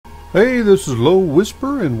Hey, this is Low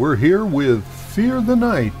Whisper, and we're here with Fear the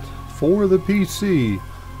Night for the PC.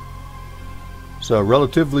 It's a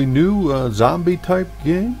relatively new zombie-type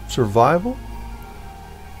game, survival.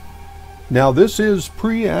 Now, this is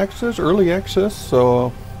pre-access, early access,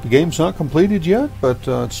 so the game's not completed yet, but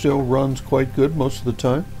it still runs quite good most of the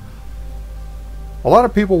time. A lot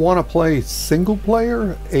of people want to play single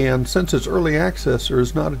player, and since it's early access,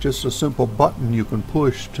 there's not just a simple button you can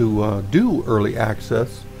push to do early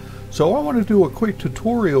access. So I want to do a quick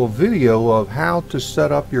tutorial video of how to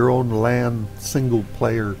set up your own LAN single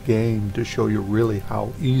player game to show you really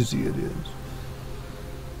how easy it is.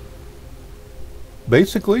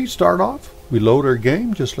 Basically, start off, we load our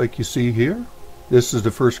game just like you see here. This is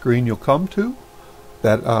the first screen you'll come to.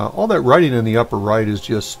 That all that writing in the upper right is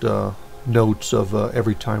just notes of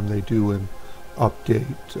every time they do an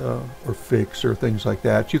update or fix or things like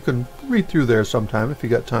that. You can read through there sometime if you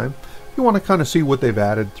got time. You want to kind of see what they've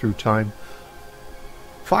added through time.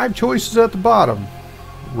 5 choices at the bottom.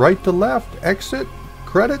 Right to left, exit,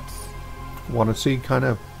 credits. Want to see kind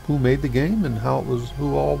of who made the game and how it was,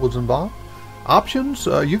 who all was involved. Options,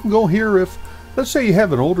 you can go here if, let's say you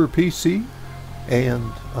have an older PC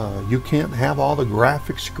and you can't have all the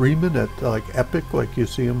graphics screaming at like epic like you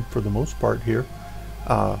see them for the most part here.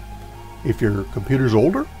 If your computer's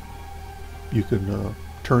older, you can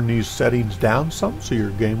turn these settings down some so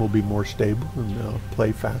your game will be more stable and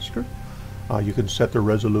play faster. You can set the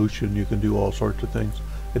resolution, you can do all sorts of things.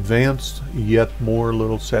 Advanced, yet more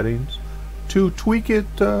little settings to tweak it,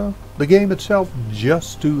 the game itself,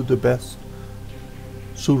 just to the best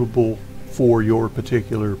suitable for your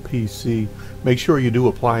particular PC. Make sure you do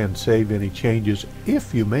apply and save any changes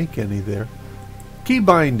if you make any there. Key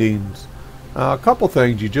bindings. A couple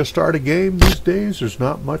things. You just start a game these days, there's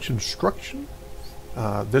not much instruction.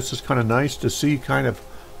 This is kind of nice to see kind of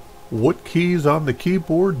what keys on the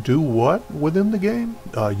keyboard do what within the game.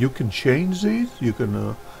 You can change these, you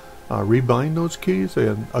can rebind those keys,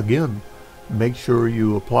 and again, make sure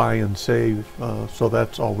you apply and save, so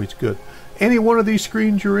that's always good. Any one of these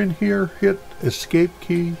screens you're in here, hit escape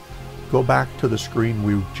key, go back to the screen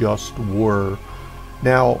we just were.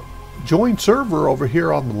 Now, join server over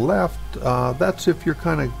here on the left, that's if you're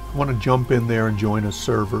kind of want to jump in there and join a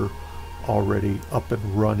server already up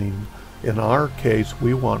and running. In our case,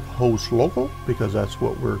 we want host local because that's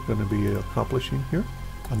what we're going to be accomplishing here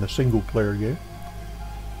on the single player game.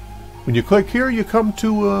 When you click here, you come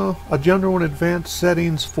to a general and advanced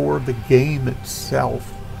settings for the game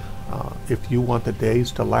itself. If you want the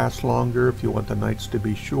days to last longer, if you want the nights to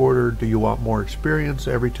be shorter, do you want more experience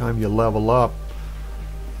every time you level up?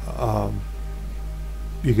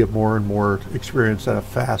 You get more and more experience at a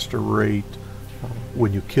faster rate.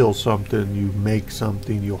 When you kill something, you make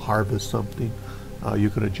something, you harvest something, you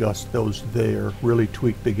can adjust those there, really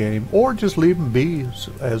tweak the game, or just leave them be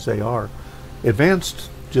as they are. Advanced,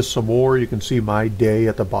 just some more. You can see my day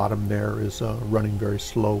at the bottom there is running very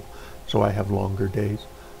slow, so I have longer days.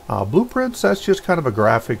 Blueprints, that's just kind of a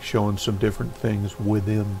graphic showing some different things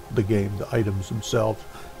within the game, the items themselves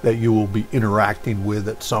that you will be interacting with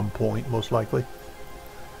at some point, most likely.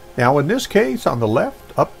 Now in this case, on the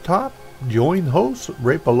left, up top, join host,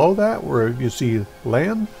 right below that where you see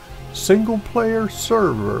LAN single player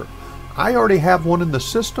server. I already have one in the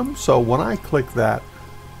system, so when I click that,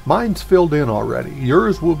 mine's filled in already.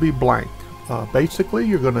 Yours will be blank. Basically,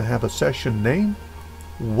 you're going to have a session name.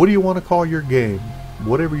 What do you want to call your game?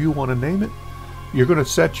 Whatever you want to name it. You're going to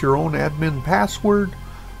set your own admin password.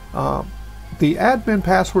 The admin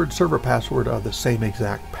password, server password are the same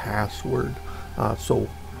exact password. So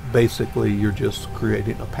basically, you're just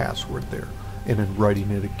creating a password there and then writing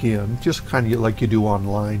it again, just kind of like you do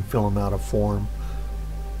online, filling out a form.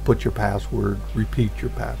 Put your password, repeat your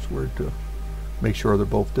password to make sure they're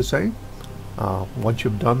both the same. Once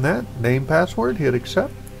you've done that, name, password, hit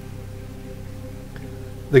accept.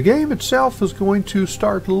 The game itself is going to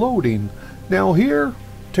start loading. Now here,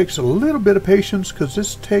 takes a little bit of patience because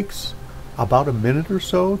this takes about a minute or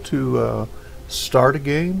so to start a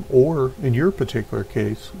game, or in your particular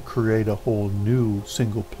case, create a whole new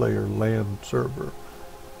single player LAN server.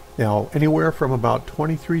 Now, anywhere from about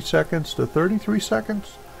 23 seconds to 33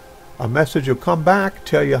 seconds, a message will come back,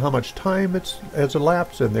 tell you how much time has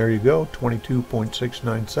elapsed, and there you go,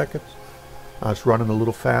 22.69 seconds. It's running a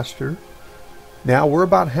little faster. Now we're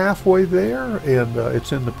about halfway there, and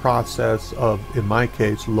it's in the process of, in my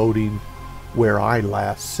case, loading where I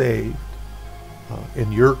last saved.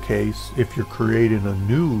 In your case, if you're creating a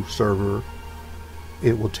new server,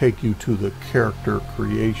 it will take you to the character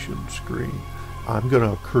creation screen. I'm going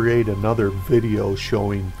to create another video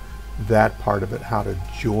showing that part of it, how to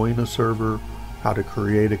join a server, how to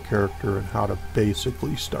create a character, and how to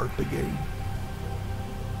basically start the game.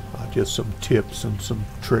 Just some tips and some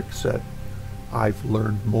tricks that I've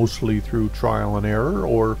learned mostly through trial and error,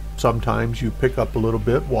 or sometimes you pick up a little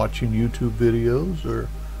bit watching YouTube videos, or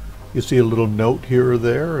you see a little note here or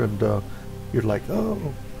there, and you're like,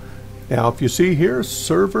 oh. Now, if you see here,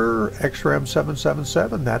 server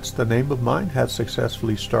XRAM777, that's the name of mine, has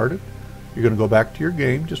successfully started. You're going to go back to your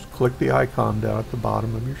game, just click the icon down at the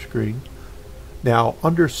bottom of your screen. Now,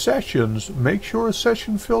 under sessions, make sure a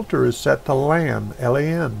session filter is set to LAN,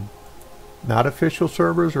 L-A-N. Not official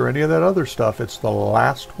servers or any of that other stuff. It's the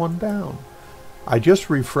last one down. I just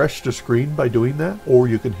refreshed the screen by doing that, or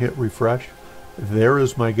you can hit refresh. There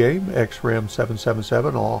is my game,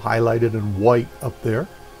 XRAM777, all highlighted in white up there.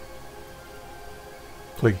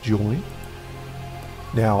 Click join.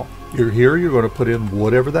 Now, you're here, you're going to put in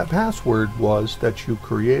whatever that password was that you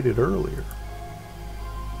created earlier.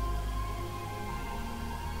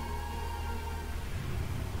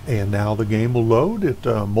 And now the game will load. It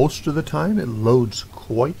most of the time it loads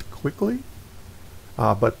quite quickly,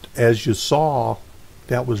 but as you saw,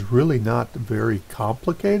 that was really not very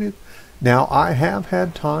complicated. Now, I have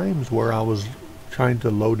had times where I was trying to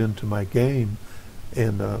load into my game,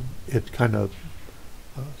 and it kind of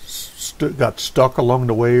got stuck along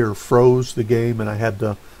the way or froze the game, and I had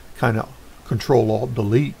to kind of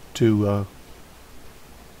Control-Alt-Delete to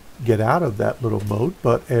get out of that little mode.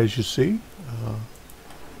 But as you see,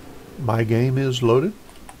 my game is loaded,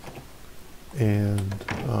 and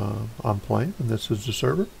I'm playing, and this is the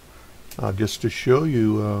server. Just to show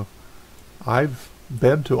you, I've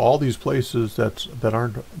been to all these places that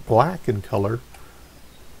aren't black in color,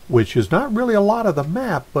 which is not really a lot of the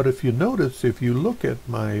map, but if you notice, if you look at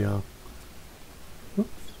my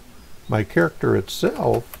my character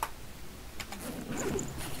itself,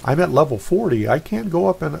 I'm at level 40. I can't go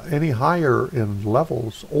up any higher in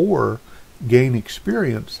levels or gain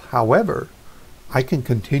experience. However, I can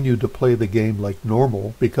continue to play the game like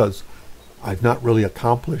normal because I've not really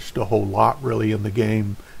accomplished a whole lot really in the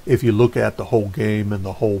game if you look at the whole game and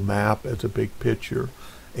the whole map as a big picture.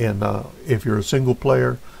 And if you're a single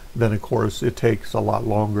player, then of course it takes a lot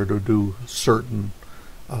longer to do certain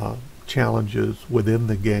challenges within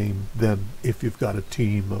the game than if you've got a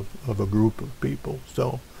team of a group of people.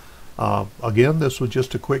 So again, this was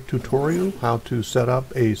just a quick tutorial how to set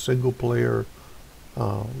up a single player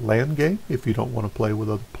LAN game if you don't want to play with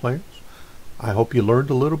other players. I hope you learned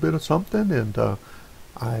a little bit of something, and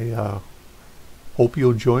I hope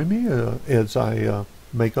you'll join me as I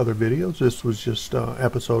make other videos. This was just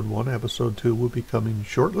episode 1. Episode 2 will be coming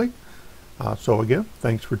shortly. So again,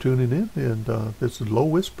 thanks for tuning in, and this is Low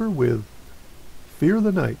Whisper with Fear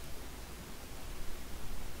the Night.